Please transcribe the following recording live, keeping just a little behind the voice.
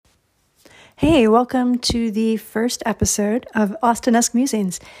Hey, welcome to the first episode of Austenesque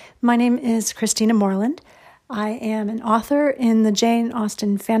Musings. My name is Christina Moreland. I am an author in the Jane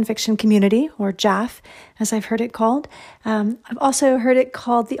Austen fanfiction community, or JAF, as I've heard it called. I've also heard it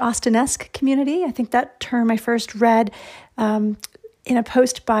called the Austenesque community. I think that term I first read in a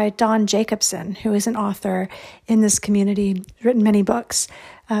post by Don Jacobson, who is an author in this community, written many books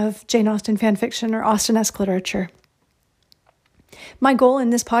of Jane Austen fanfiction or Austenesque literature. My goal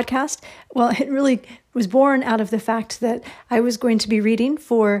in this podcast, well, it really was born out of the fact that I was going to be reading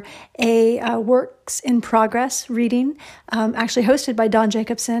for a works in progress reading, actually hosted by Don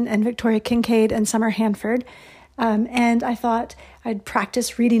Jacobson and Victoria Kincaid and Summer Hanford. And I thought I'd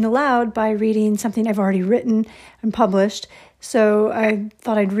practice reading aloud by reading something I've already written and published. So I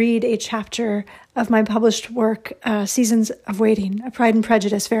thought I'd read a chapter of my published work, Seasons of Waiting, a Pride and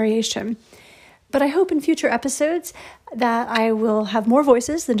Prejudice variation. But I hope in future episodes that I will have more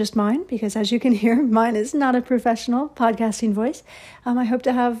voices than just mine, because as you can hear, mine is not a professional podcasting voice. I hope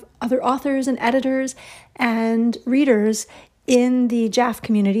to have other authors and editors and readers in the JAF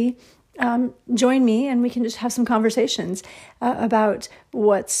community join me, and we can just have some conversations about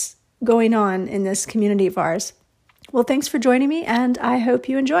what's going on in this community of ours. Well, thanks for joining me, and I hope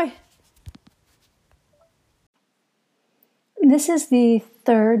you enjoy. This is the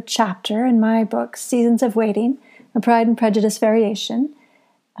third chapter in my book, Seasons of Waiting, a Pride and Prejudice variation.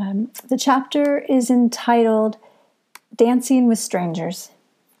 The chapter is entitled Dancing with Strangers.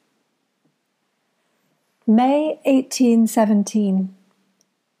 May 1817.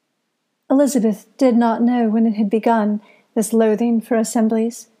 Elizabeth did not know when it had begun, this loathing for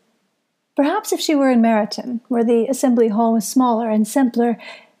assemblies. Perhaps if she were in Meryton, where the assembly hall was smaller and simpler,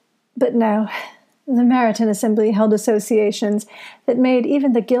 but no. The Meryton Assembly held associations that made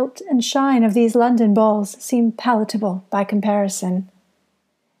even the gilt and shine of these London balls seem palatable by comparison.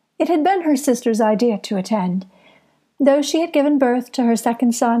 It had been her sister's idea to attend. Though she had given birth to her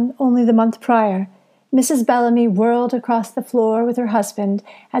second son only the month prior, Mrs. Bellamy whirled across the floor with her husband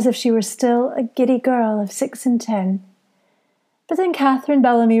as if she were still a giddy girl of 6 and 10. But then Catherine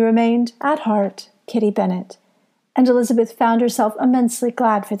Bellamy remained, at heart, Kitty Bennet, and Elizabeth found herself immensely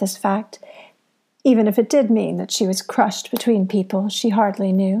glad for this fact, even if it did mean that she was crushed between people she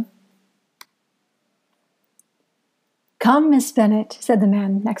hardly knew. "Come, Miss Bennet," said the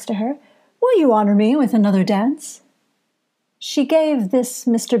man next to her. "Will you honor me with another dance?" She gave this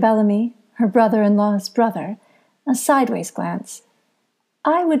Mr. Bellamy, her brother-in-law's brother, a sideways glance.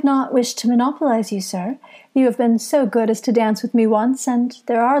 "I would not wish to monopolize you, sir. You have been so good as to dance with me once, and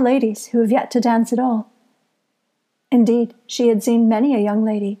there are ladies who have yet to dance at all." Indeed, she had seen many a young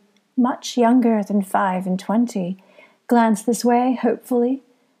lady, much younger than 25, glance this way hopefully,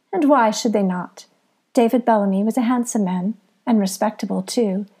 and why should they not? David Bellamy was a handsome man, and respectable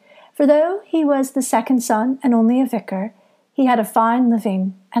too, for though he was the second son and only a vicar, he had a fine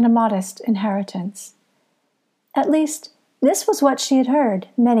living and a modest inheritance. At least, this was what she had heard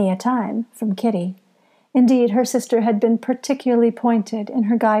many a time from Kitty. Indeed, her sister had been particularly pointed in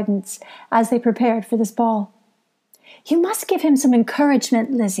her guidance as they prepared for this ball. "You must give him some encouragement,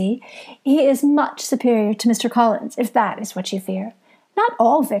 Lizzie. He is much superior to Mr. Collins, if that is what you fear. Not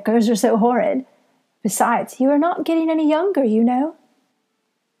all vicars are so horrid. Besides, you are not getting any younger, you know."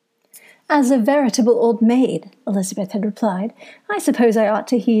 "As a veritable old maid," Elizabeth had replied, "I suppose I ought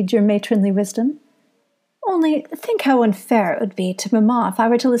to heed your matronly wisdom. Only think how unfair it would be to Mamma if I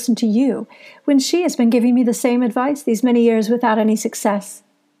were to listen to you, when she has been giving me the same advice these many years without any success."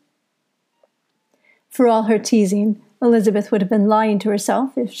 For all her teasing, Elizabeth would have been lying to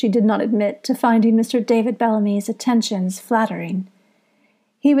herself if she did not admit to finding Mr. David Bellamy's attentions flattering.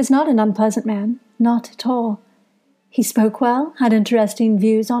 He was not an unpleasant man, not at all. He spoke well, had interesting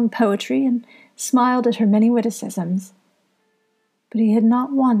views on poetry, and smiled at her many witticisms. But he had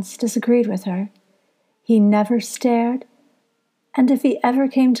not once disagreed with her. He never stared, and if he ever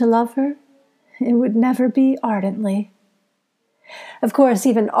came to love her, it would never be ardently. Of course,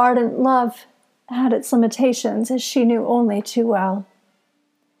 even ardent love had its limitations, as she knew only too well.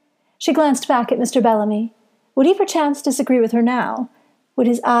 She glanced back at Mr. Bellamy. Would he perchance disagree with her now? Would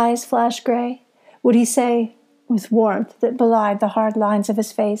his eyes flash grey? Would he say, with warmth that belied the hard lines of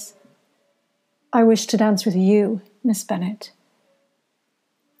his face, "I wish to dance with you, Miss Bennet"?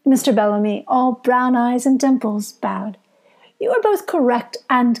 Mr. Bellamy, all brown eyes and dimples, bowed. "You are both correct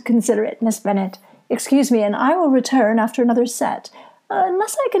and considerate, Miss Bennet. Excuse me, and I will return after another set,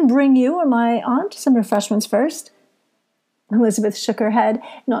 unless I can bring you or my aunt some refreshments first." Elizabeth shook her head,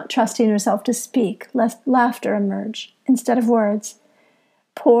 not trusting herself to speak, lest laughter emerge instead of words.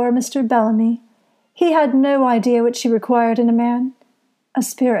 Poor Mr. Bellamy! He had no idea what she required in a man. a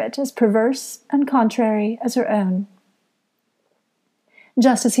spirit as perverse and contrary as her own.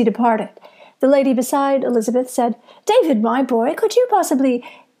 Just as he departed, the lady beside Elizabeth said, "David, my boy, could you possibly—"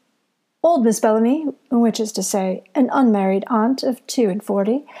 Old Miss Bellamy, which is to say, an unmarried aunt of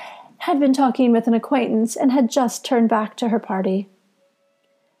 42, had been talking with an acquaintance and had just turned back to her party.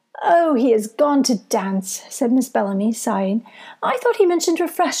 "Oh, he has gone to dance," said Miss Bellamy, sighing. "I thought he mentioned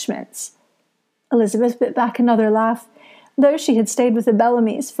refreshments." Elizabeth bit back another laugh. Though she had stayed with the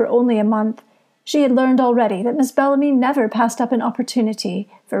Bellamys for only a month, she had learned already that Miss Bellamy never passed up an opportunity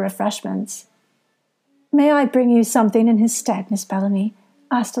for refreshments. "May I bring you something in his stead, Miss Bellamy?"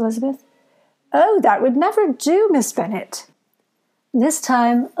 asked Elizabeth. "Oh, that would never do, Miss Bennet." This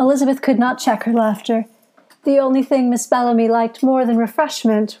time Elizabeth could not check her laughter. The only thing Miss Bellamy liked more than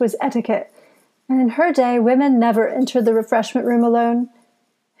refreshment was etiquette, and in her day women never entered the refreshment room alone.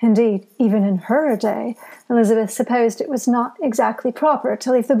 Indeed, even in her day, Elizabeth supposed it was not exactly proper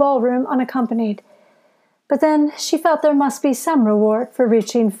to leave the ballroom unaccompanied. But then she felt there must be some reward for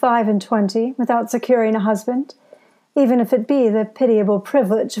reaching 25 without securing a husband, even if it be the pitiable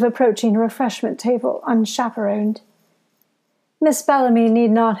privilege of approaching a refreshment table unchaperoned. Miss Bellamy need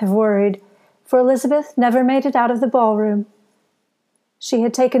not have worried, for Elizabeth never made it out of the ballroom. She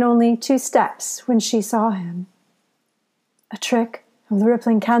had taken only 2 steps when she saw him. A trick of the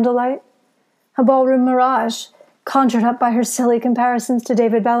rippling candlelight? A ballroom mirage, conjured up by her silly comparisons to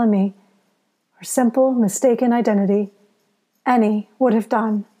David Bellamy? Or simple, mistaken identity? Any would have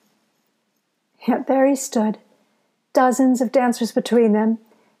done. Yet there he stood, dozens of dancers between them,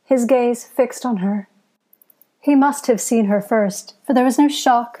 his gaze fixed on her. He must have seen her first, for there was no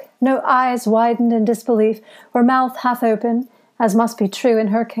shock, no eyes widened in disbelief, or mouth half open, as must be true in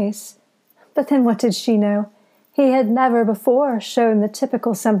her case. But then what did she know? He had never before shown the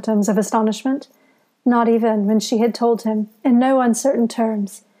typical symptoms of astonishment, not even when she had told him, in no uncertain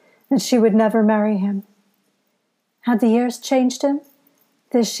terms, that she would never marry him. Had the years changed him?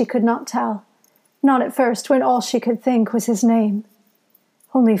 This she could not tell, not at first, when all she could think was his name.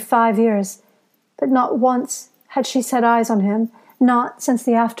 Only 5 years, but not once had she set eyes on him, not since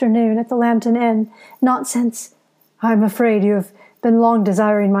the afternoon at the Lambton Inn, not since— "I am afraid you have been long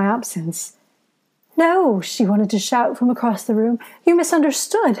desiring my absence." "No," she wanted to shout from across the room, "you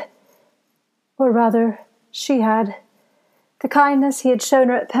misunderstood." Or rather, she had. The kindness he had shown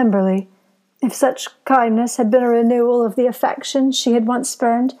her at Pemberley, if such kindness had been a renewal of the affection she had once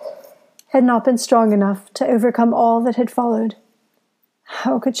spurned, had not been strong enough to overcome all that had followed.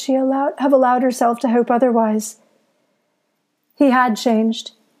 How could she have allowed herself to hope otherwise? He had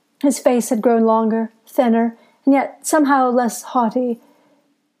changed. His face had grown longer, thinner, and yet somehow less haughty.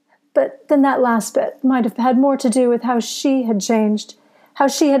 But then that last bit might have had more to do with how she had changed, how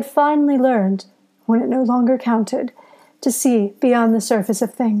she had finally learned, when it no longer counted, to see beyond the surface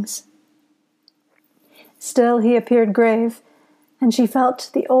of things. Still he appeared grave, and she felt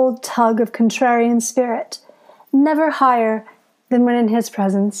the old tug of contrarian spirit, never higher than when in his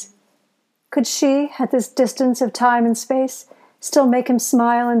presence. Could she, at this distance of time and space, still make him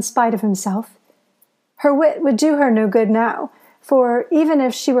smile in spite of himself? Her wit would do her no good now, for even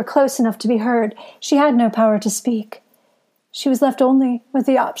if she were close enough to be heard, she had no power to speak. She was left only with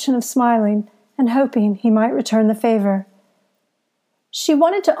the option of smiling and hoping he might return the favor. She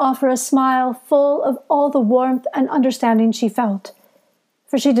wanted to offer a smile full of all the warmth and understanding she felt,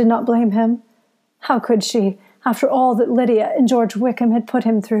 for she did not blame him. How could she, after all that Lydia and George Wickham had put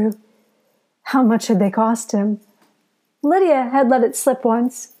him through? How much had they cost him? Lydia had let it slip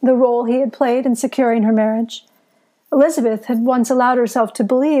once, the role he had played in securing her marriage. Elizabeth had once allowed herself to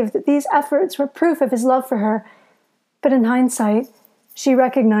believe that these efforts were proof of his love for her, but in hindsight, she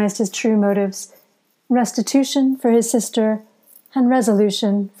recognized his true motives: restitution for his sister and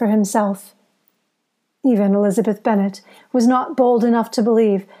resolution for himself. Even Elizabeth Bennet was not bold enough to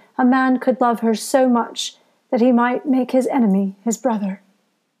believe a man could love her so much that he might make his enemy his brother.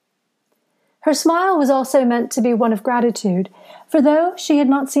 Her smile was also meant to be one of gratitude, for though she had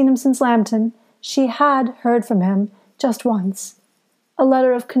not seen him since Lambton, she had heard from him just once. A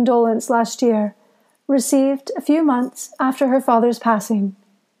letter of condolence last year, received a few months after her father's passing.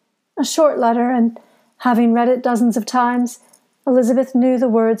 A short letter, and having read it dozens of times, Elizabeth knew the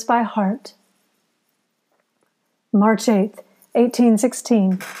words by heart. March 8th,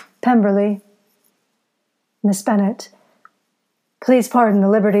 1816, Pemberley. Miss Bennet, please pardon the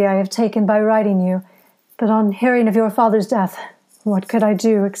liberty I have taken by writing you, but on hearing of your father's death, what could I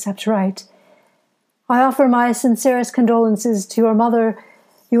do except write? I offer my sincerest condolences to your mother,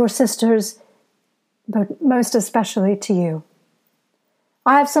 your sisters, but most especially to you.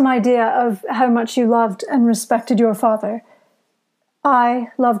 I have some idea of how much you loved and respected your father. I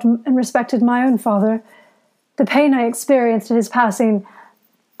loved and respected my own father. The pain I experienced at his passing,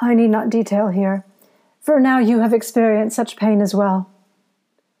 I need not detail here, for now you have experienced such pain as well.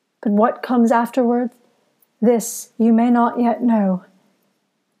 But what comes afterwards, this you may not yet know.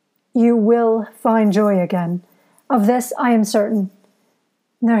 You will find joy again. Of this I am certain.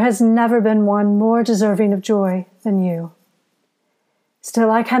 There has never been one more deserving of joy than you. Still,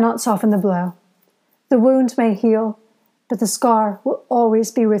 I cannot soften the blow. The wound may heal, but the scar will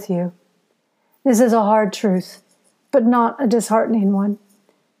always be with you. This is a hard truth, but not a disheartening one.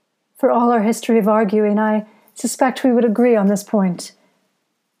 For all our history of arguing, I suspect we would agree on this point.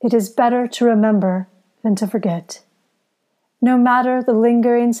 It is better to remember than to forget. No matter the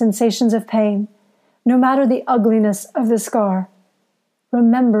lingering sensations of pain, no matter the ugliness of the scar,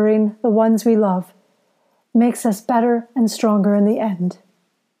 remembering the ones we love makes us better and stronger in the end.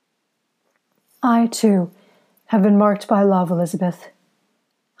 I, too, have been marked by love, Elizabeth.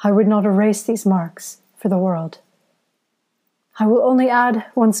 I would not erase these marks for the world. I will only add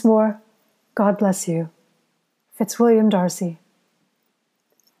once more, God bless you. Fitzwilliam Darcy.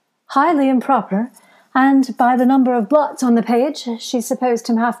 Highly improper, and by the number of blots on the page, she supposed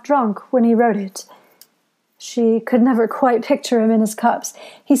him half drunk when he wrote it. She could never quite picture him in his cups.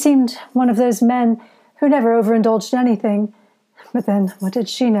 He seemed one of those men who never overindulged in anything. But then, what did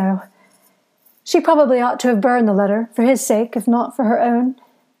she know? She probably ought to have burned the letter, for his sake, if not for her own.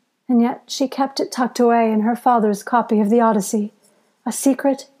 And yet she kept it tucked away in her father's copy of the Odyssey, a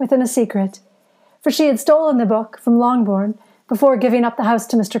secret within a secret, for she had stolen the book from Longbourn before giving up the house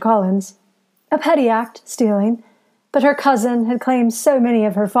to Mr. Collins. A petty act, stealing, but her cousin had claimed so many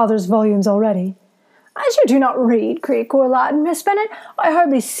of her father's volumes already. As you do not read Greek or Latin, Miss Bennet, I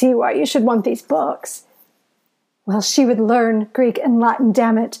hardly see why you should want these books. Well, she would learn Greek and Latin,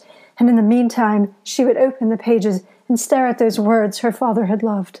 damn it, and in the meantime she would open the pages and stare at those words her father had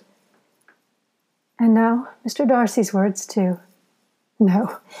loved. And now Mr. Darcy's words, too.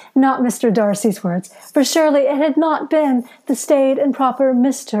 No, not Mr. Darcy's words, for surely it had not been the staid and proper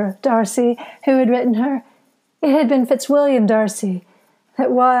Mr. Darcy who had written her. It had been Fitzwilliam Darcy,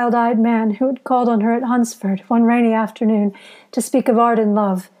 that wild-eyed man who had called on her at Hunsford one rainy afternoon to speak of art and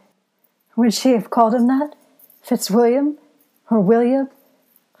love. Would she have called him that? Fitzwilliam? Or William?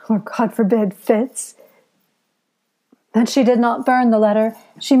 Or, God forbid, Fitz? That she did not burn the letter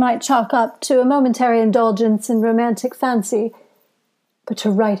she might chalk up to a momentary indulgence in romantic fancy. But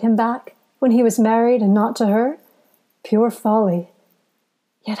to write him back when he was married and not to her? Pure folly.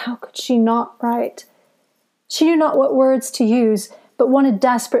 Yet how could she not write? She knew not what words to use, but wanted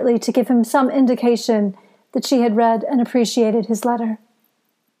desperately to give him some indication that she had read and appreciated his letter.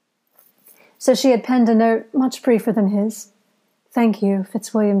 So she had penned a note much briefer than his. Thank you,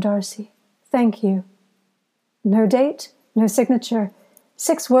 Fitzwilliam Darcy. Thank you. No date, no signature.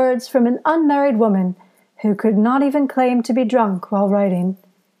 6 words from an unmarried woman who could not even claim to be drunk while writing.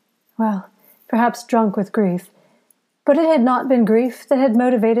 Well, perhaps drunk with grief. But it had not been grief that had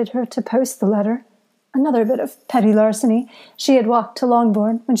motivated her to post the letter. Another bit of petty larceny. She had walked to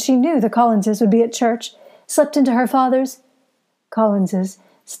Longbourn when she knew the Collinses would be at church, slipped into her father's, Collins's,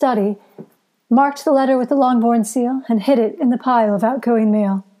 study, marked the letter with the Longbourn seal, and hid it in the pile of outgoing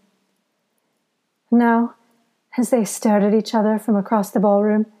mail. Now, as they stared at each other from across the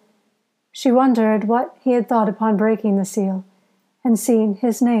ballroom, she wondered what he had thought upon breaking the seal and seeing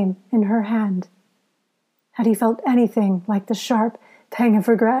his name in her hand. Had he felt anything like the sharp pang of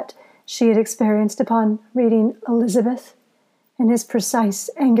regret she had experienced upon reading Elizabeth in his precise,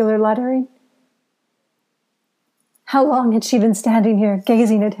 angular lettering? How long had she been standing here,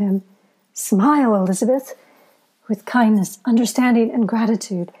 gazing at him? Smile, Elizabeth, with kindness, understanding, and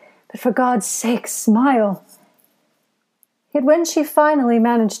gratitude, but for God's sake, smile. Yet when she finally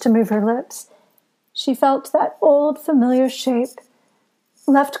managed to move her lips, she felt that old familiar shape,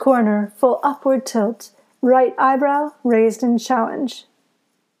 left corner full upward tilt, right eyebrow raised in challenge.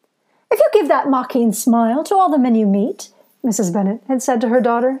 If you give that mocking smile to all the men you meet, Mrs. Bennet had said to her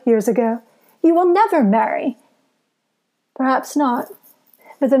daughter years ago, you will never marry. Perhaps not,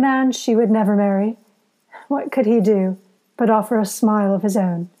 but the man she would never marry, what could he do but offer a smile of his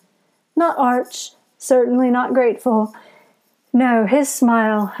own? Not arch, certainly not grateful. No, his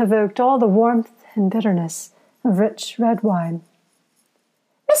smile evoked all the warmth and bitterness of rich red wine.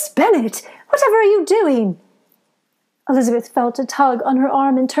 Miss Bennet, whatever are you doing? Elizabeth felt a tug on her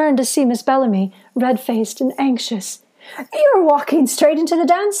arm and turned to see Miss Bellamy, red-faced and anxious. You're walking straight into the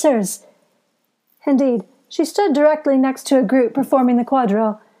dancers. Indeed, she stood directly next to a group performing the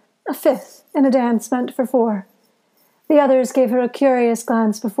quadrille, a fifth in a dance meant for 4. The others gave her a curious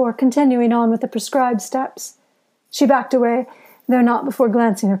glance before continuing on with the prescribed steps. She backed away, though not before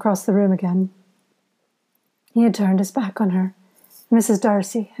glancing across the room again. He had turned his back on her, Mrs.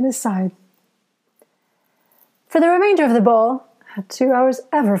 Darcy at his side. For the remainder of the ball, had 2 hours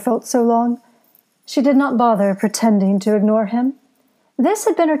ever felt so long, she did not bother pretending to ignore him. This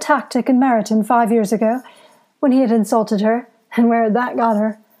had been her tactic in Meryton 5 years ago, when he had insulted her, and where had that got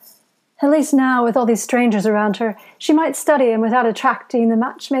her? At least now, with all these strangers around her, she might study him without attracting the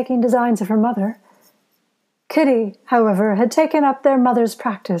matchmaking designs of her mother. Kitty, however, had taken up their mother's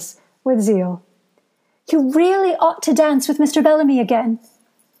practice with zeal. "You really ought to dance with Mr. Bellamy again.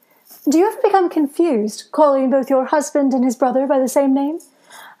 Do you ever become confused, calling both your husband and his brother by the same name?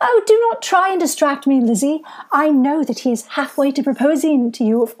 Oh, do not try and distract me, Lizzie. I know that he is halfway to proposing to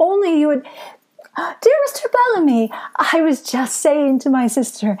you. If only you would... Dear Mr. Bellamy, I was just saying to my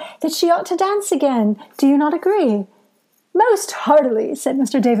sister that she ought to dance again. Do you not agree?" "Most heartily," said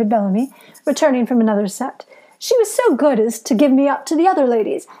Mr. David Bellamy, returning from another set. "She was so good as to give me up to the other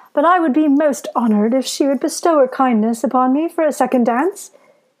ladies, but I would be most honoured if she would bestow her kindness upon me for a second dance."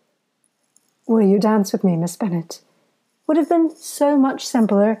 "Will you dance with me, Miss Bennet?" would have been so much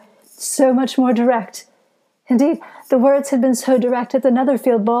simpler, so much more direct. Indeed, the words had been so direct at the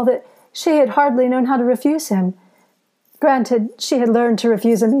Netherfield ball that she had hardly known how to refuse him. Granted, she had learned to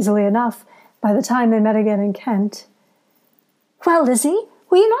refuse him easily enough by the time they met again in Kent. "Well, Lizzie,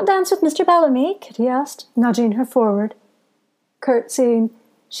 will you not dance with Mr. Bellamy?" Kitty asked, nudging her forward. Curtsying,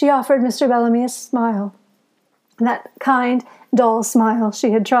 she offered Mr. Bellamy a smile. That kind, dull smile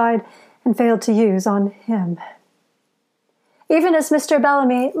she had tried and failed to use on him. Even as Mr.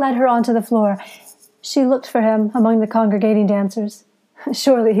 Bellamy led her onto the floor, she looked for him among the congregating dancers.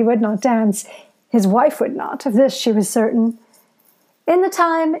 Surely he would not dance. His wife would not, of this she was certain. In the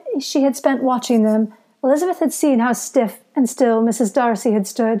time she had spent watching them, Elizabeth had seen how stiff and still Mrs. Darcy had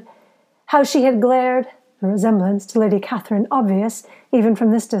stood, how she had glared, the resemblance to Lady Catherine obvious, even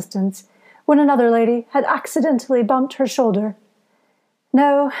from this distance, when another lady had accidentally bumped her shoulder.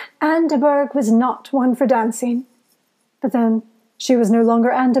 No, Anne de Bourgh was not one for dancing. But then, she was no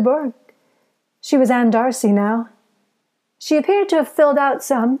longer Anne de Bourgh. She was Anne Darcy now. She appeared to have filled out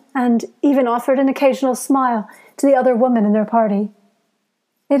some, and even offered an occasional smile to the other woman in their party.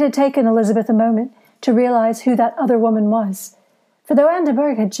 It had taken Elizabeth a moment to realize who that other woman was, for though Anne de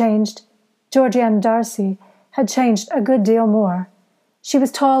Bourgh had changed, Georgiana Darcy had changed a good deal more. She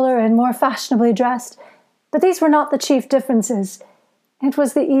was taller and more fashionably dressed, but these were not the chief differences. It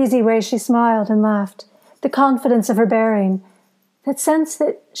was the easy way she smiled and laughed, the confidence of her bearing, that sense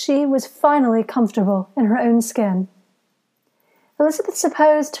that she was finally comfortable in her own skin. Elizabeth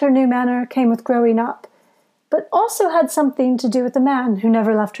supposed her new manner came with growing up, but also had something to do with the man who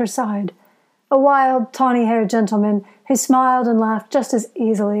never left her side, a wild, tawny-haired gentleman who smiled and laughed just as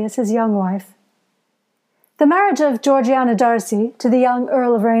easily as his young wife. The marriage of Georgiana Darcy to the young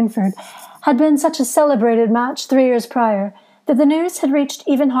Earl of Rainford had been such a celebrated match 3 years prior that the news had reached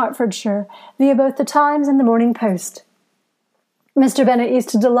even Hertfordshire via both the Times and the Morning Post. Mr. Bennet used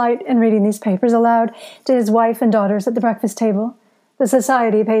to delight in reading these papers aloud to his wife and daughters at the breakfast table, the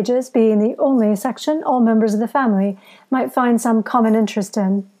society pages being the only section all members of the family might find some common interest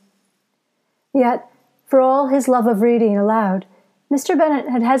in. Yet, for all his love of reading aloud, Mr. Bennet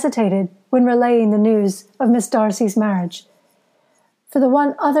had hesitated when relaying the news of Miss Darcy's marriage. For the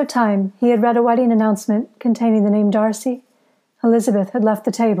one other time he had read a wedding announcement containing the name Darcy, Elizabeth had left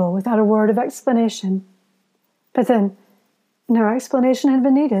the table without a word of explanation. But then, no explanation had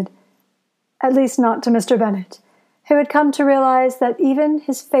been needed, at least not to Mr. Bennet, who had come to realize that even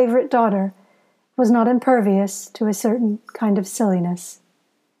his favorite daughter was not impervious to a certain kind of silliness.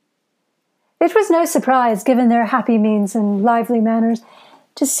 It was no surprise, given their happy means and lively manners,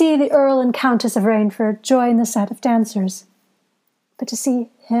 to see the Earl and Countess of Rainford join the set of dancers. But to see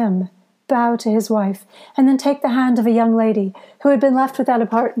him bow to his wife and then take the hand of a young lady who had been left without a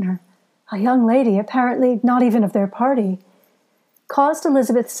partner, a young lady apparently not even of their party, caused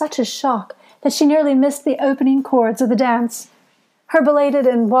Elizabeth such a shock that she nearly missed the opening chords of the dance. Her belated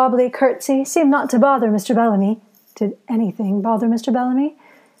and wobbly curtsy seemed not to bother Mr. Bellamy. Did anything bother Mr. Bellamy?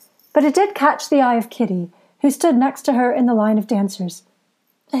 But it did catch the eye of Kitty, who stood next to her in the line of dancers.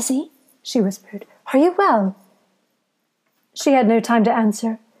 "Lizzie," she whispered, "are you well?" She had no time to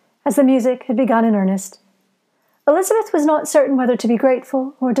answer, as the music had begun in earnest. Elizabeth was not certain whether to be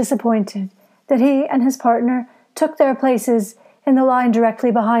grateful or disappointed that he and his partner took their places in the line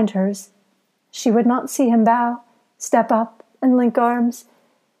directly behind hers. She would not see him bow, step up, and link arms.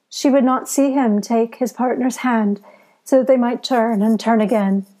 She would not see him take his partner's hand so that they might turn and turn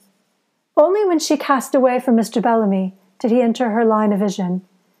again. Only when she cast away from Mr. Bellamy did he enter her line of vision.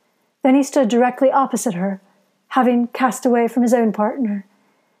 Then he stood directly opposite her, having cast away from his own partner,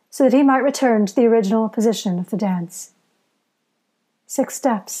 so that he might return to the original position of the dance. 6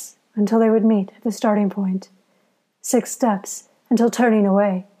 steps until they would meet at the starting point. 6 steps until turning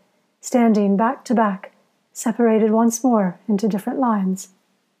away, standing back to back, separated once more into different lines.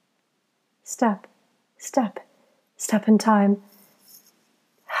 Step, step, step in time.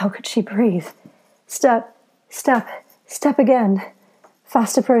 How could she breathe? Step, step, step again,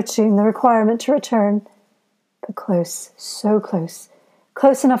 fast approaching the requirement to return. But close, so close,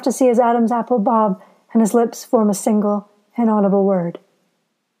 close enough to see his Adam's apple bob and his lips form a single, inaudible word.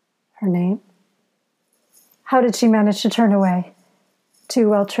 Her name? How did she manage to turn away? Too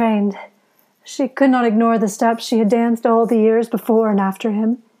well trained. She could not ignore the steps she had danced all the years before and after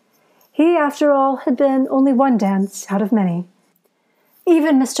him. He, after all, had been only one dance out of many.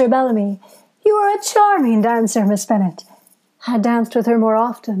 Even Mr. Bellamy, "You are a charming dancer, Miss Bennet," had danced with her more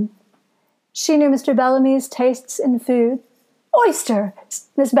often. She knew Mr. Bellamy's tastes in food. "Oyster,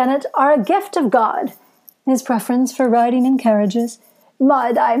 Miss Bennet, are a gift of God." His preference for riding in carriages.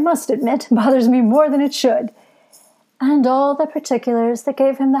 "Mud, I must admit, bothers me more than it should." And all the particulars that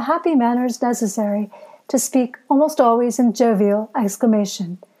gave him the happy manners necessary to speak almost always in jovial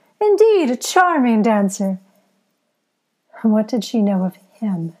exclamation. "Indeed, a charming dancer." What did she know of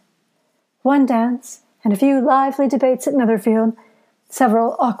him? One dance, and a few lively debates at Netherfield,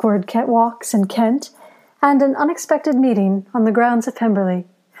 several awkward walks in Kent, and an unexpected meeting on the grounds of Pemberley.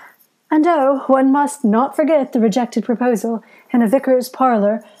 And one must not forget the rejected proposal in a vicar's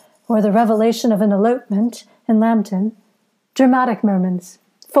parlour, or the revelation of an elopement in Lambton. Dramatic moments,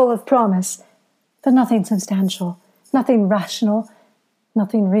 full of promise, but nothing substantial, nothing rational,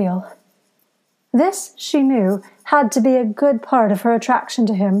 nothing real. This, she knew, had to be a good part of her attraction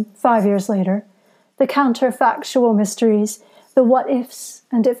to him 5 years later. The counterfactual mysteries, the what-ifs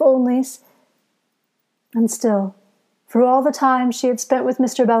and if-onlys. And still, for all the time she had spent with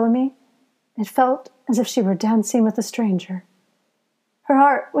Mr. Bellamy, it felt as if she were dancing with a stranger. Her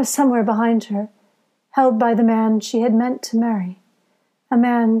heart was somewhere behind her, held by the man she had meant to marry, a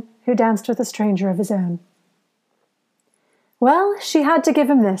man who danced with a stranger of his own. Well, she had to give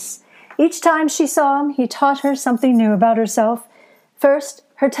him this. Each time she saw him, he taught her something new about herself. First,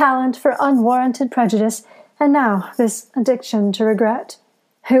 her talent for unwarranted prejudice, and now this addiction to regret.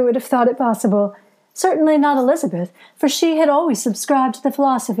 Who would have thought it possible? Certainly not Elizabeth, for she had always subscribed to the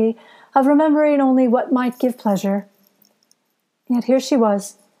philosophy of remembering only what might give pleasure. Yet here she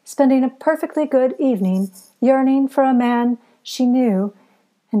was, spending a perfectly good evening, yearning for a man she knew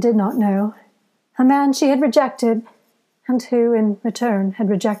and did not know, a man she had rejected, and who, in return, had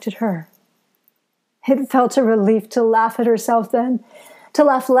rejected her. It felt a relief to laugh at herself then, to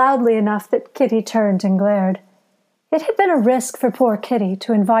laugh loudly enough that Kitty turned and glared. It had been a risk for poor Kitty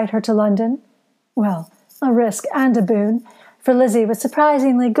to invite her to London. Well, a risk and a boon, for Lizzie was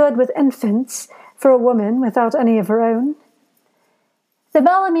surprisingly good with infants, for a woman without any of her own. The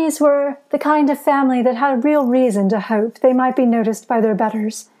Bellamys were the kind of family that had real reason to hope they might be noticed by their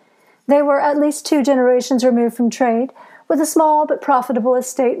betters. They were at least 2 generations removed from trade, with a small but profitable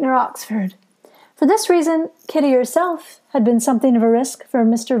estate near Oxford. For this reason, Kitty herself had been something of a risk for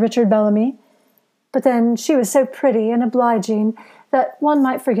Mr. Richard Bellamy. But then she was so pretty and obliging that one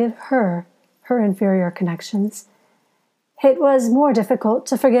might forgive her inferior connections. It was more difficult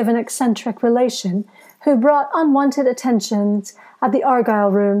to forgive an eccentric relation who brought unwanted attentions at the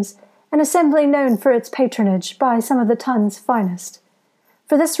Argyle Rooms, an assembly known for its patronage by some of the ton's finest.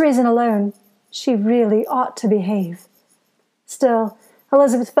 For this reason alone, she really ought to behave. Still,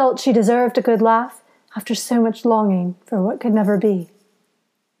 Elizabeth felt she deserved a good laugh after so much longing for what could never be.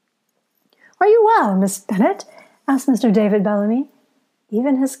 "Are you well, Miss Bennet?" asked Mr. David Bellamy.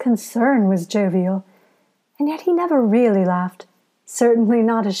 Even his concern was jovial, and yet he never really laughed, certainly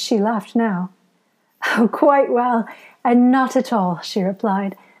not as she laughed now. "Oh, quite well, and not at all," she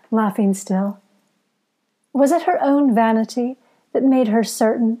replied, laughing still. Was it her own vanity that made her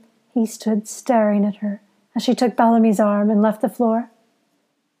certain he stood staring at her as she took Bellamy's arm and left the floor?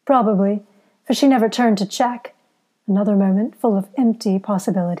 Probably, for she never turned to check, another moment full of empty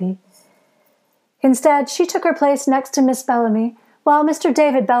possibility. Instead, she took her place next to Miss Bellamy, while Mr.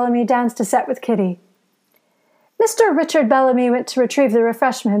 David Bellamy danced a set with Kitty. Mr. Richard Bellamy went to retrieve the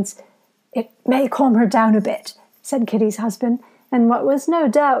refreshments. "It may calm her down a bit," said Kitty's husband, in what was no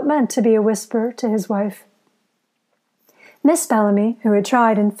doubt meant to be a whisper to his wife. Miss Bellamy, who had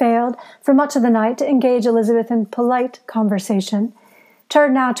tried and failed for much of the night to engage Elizabeth in polite conversation,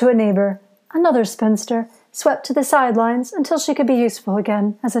 turned now to a neighbour, another spinster, swept to the sidelines until she could be useful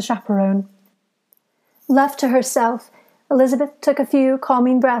again as a chaperone. Left to herself, Elizabeth took a few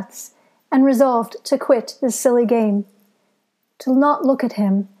calming breaths, and resolved to quit this silly game. To not look at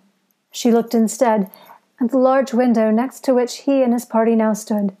him, she looked instead at the large window next to which he and his party now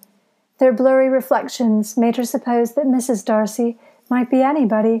stood. Their blurry reflections made her suppose that Mrs. Darcy might be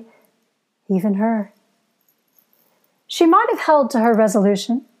anybody, even her. She might have held to her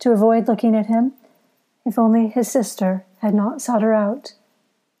resolution to avoid looking at him, if only his sister had not sought her out.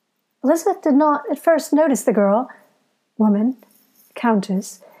 Elizabeth did not at first notice the girl, woman,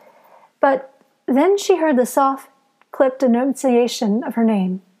 countess, but then she heard the soft, clipped enunciation of her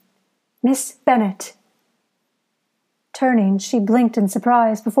name, Miss Bennet. Turning, she blinked in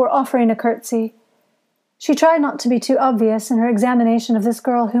surprise before offering a curtsy. She tried not to be too obvious in her examination of this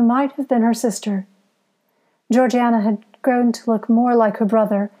girl who might have been her sister. Georgiana had grown to look more like her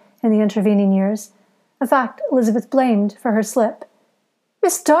brother in the intervening years, a fact Elizabeth blamed for her slip.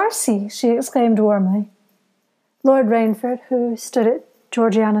 "Miss Darcy!" she exclaimed warmly. Lord Rainford, who stood at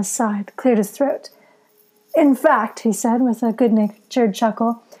Georgiana's side, cleared his throat. "In fact," he said with a good-natured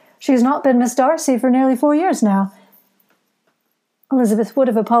chuckle, "she's not been Miss Darcy for nearly 4 years now." Elizabeth would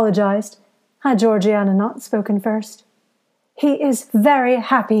have apologized, had Georgiana not spoken first. "He is very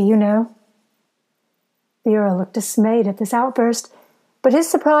happy, you know." The Earl looked dismayed at this outburst, but his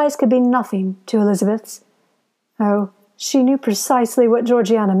surprise could be nothing to Elizabeth's. Oh, she knew precisely what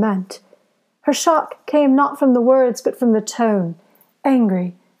Georgiana meant. Her shock came not from the words, but from the tone,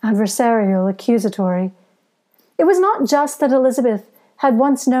 angry, adversarial, accusatory. It was not just that Elizabeth had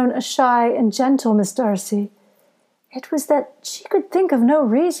once known a shy and gentle Miss Darcy. It was that she could think of no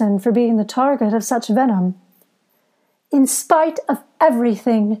reason for being the target of such venom. "In spite of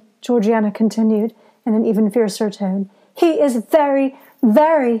everything," Georgiana continued in an even fiercer tone, "he is very,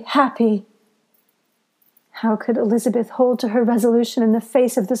 very happy." How could Elizabeth hold to her resolution in the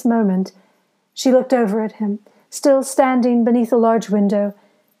face of this moment? She looked over at him, still standing beneath a large window,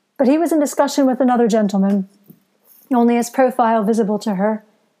 but he was in discussion with another gentleman, only his profile visible to her.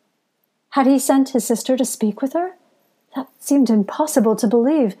 Had he sent his sister to speak with her? That seemed impossible to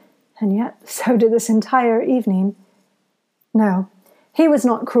believe, and yet so did this entire evening. No, he was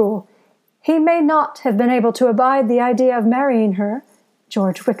not cruel. He may not have been able to abide the idea of marrying her,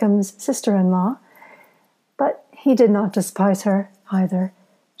 George Wickham's sister-in-law, but he did not despise her either.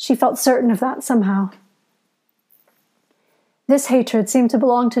 She felt certain of that somehow. This hatred seemed to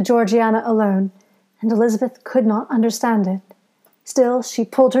belong to Georgiana alone, and Elizabeth could not understand it. Still, she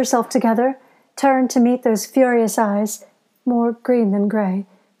pulled herself together, turned to meet those furious eyes, more green than grey,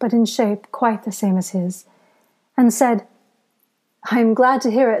 but in shape quite the same as his, and said, "I am glad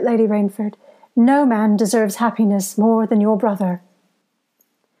to hear it, Lady Rainford. No man deserves happiness more than your brother."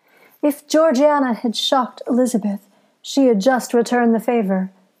 If Georgiana had shocked Elizabeth, she had just returned the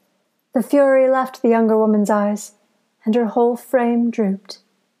favour. The fury left the younger woman's eyes, and her whole frame drooped.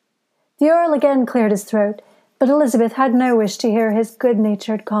 The Earl again cleared his throat, but Elizabeth had no wish to hear his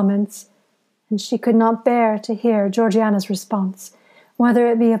good-natured comments, and she could not bear to hear Georgiana's response, whether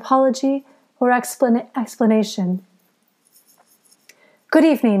it be apology or explanation. "Good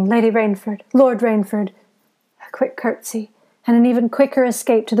evening, Lady Rainford, Lord Rainford." A quick curtsy, and an even quicker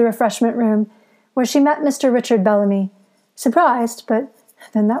escape to the refreshment room, where she met Mr. Richard Bellamy, surprised, but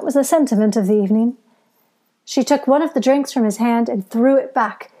then that was the sentiment of the evening. She took one of the drinks from his hand and threw it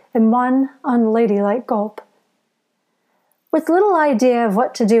back in one unladylike gulp. With little idea of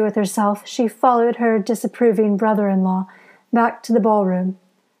what to do with herself, she followed her disapproving brother-in-law back to the ballroom,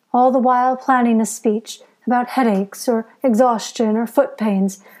 all the while planning a speech about headaches or exhaustion or foot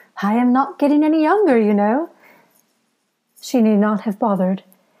pains. "I am not getting any younger, you know." She need not have bothered.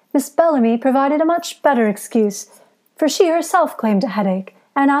 Miss Bellamy provided a much better excuse, for she herself claimed a headache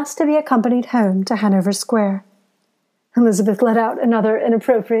and asked to be accompanied home to Hanover Square. Elizabeth let out another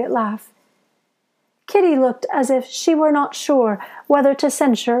inappropriate laugh. Kitty looked as if she were not sure whether to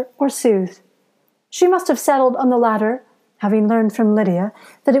censure or soothe. She must have settled on the latter, having learned from Lydia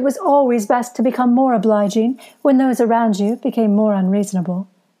that it was always best to become more obliging when those around you became more unreasonable.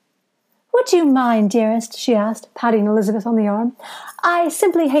 "Would you mind, dearest?" she asked, patting Elizabeth on the arm. "I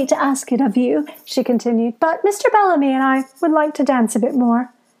simply hate to ask it of you," she continued, "but Mr. Bellamy and I would like to dance a bit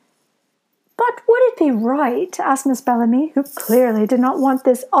more." "But would it be right," asked Miss Bellamy, who clearly did not want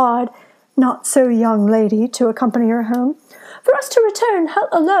this odd, not-so-young lady to accompany her home, "for us to return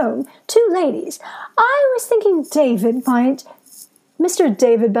alone, 2 ladies? I was thinking David might—" Mr.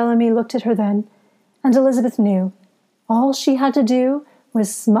 David Bellamy looked at her then, and Elizabeth knew. All she had to do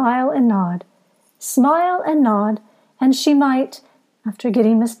was smile and nod, and she might, after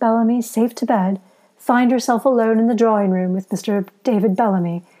getting Miss Bellamy safe to bed, find herself alone in the drawing-room with Mr. David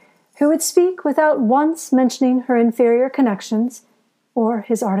Bellamy, who would speak without once mentioning her inferior connections or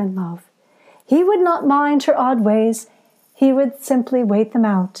his ardent love. He would not mind her odd ways. He would simply wait them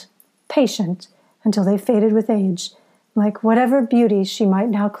out, patient, until they faded with age, like whatever beauty she might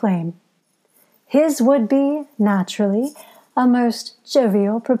now claim. His would be, naturally, a most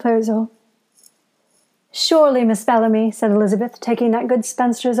jovial proposal. "Surely, Miss Bellamy," said Elizabeth, taking that good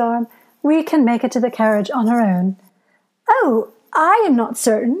spinster's arm, "we can make it to the carriage on our own." "Oh, I am not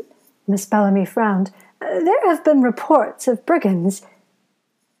certain." Miss Bellamy frowned. "There have been reports of brigands."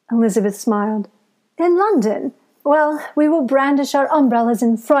 Elizabeth smiled. "In London? Well, we will brandish our umbrellas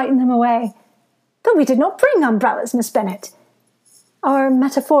and frighten them away." "But we did not bring umbrellas, Miss Bennet." "Our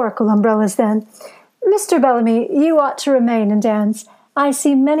metaphorical umbrellas, then. Mr. Bellamy, you ought to remain and dance. I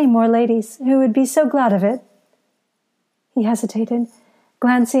see many more ladies who would be so glad of it." He hesitated,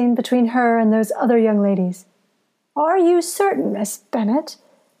 glancing between her and those other young ladies. "Are you certain, Miss Bennet?"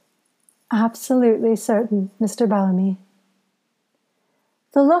 "Absolutely certain, Mr. Bellamy."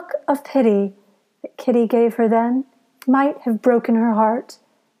 The look of pity that Kitty gave her then might have broken her heart,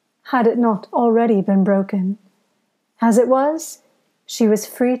 had it not already been broken. As it was, she was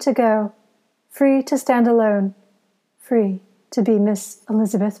free to go, free to stand alone, free to be Miss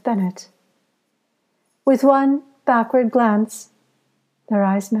Elizabeth Bennet. With one backward glance, their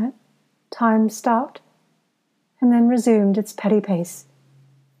eyes met, time stopped, and then resumed its petty pace.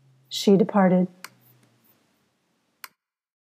 She departed.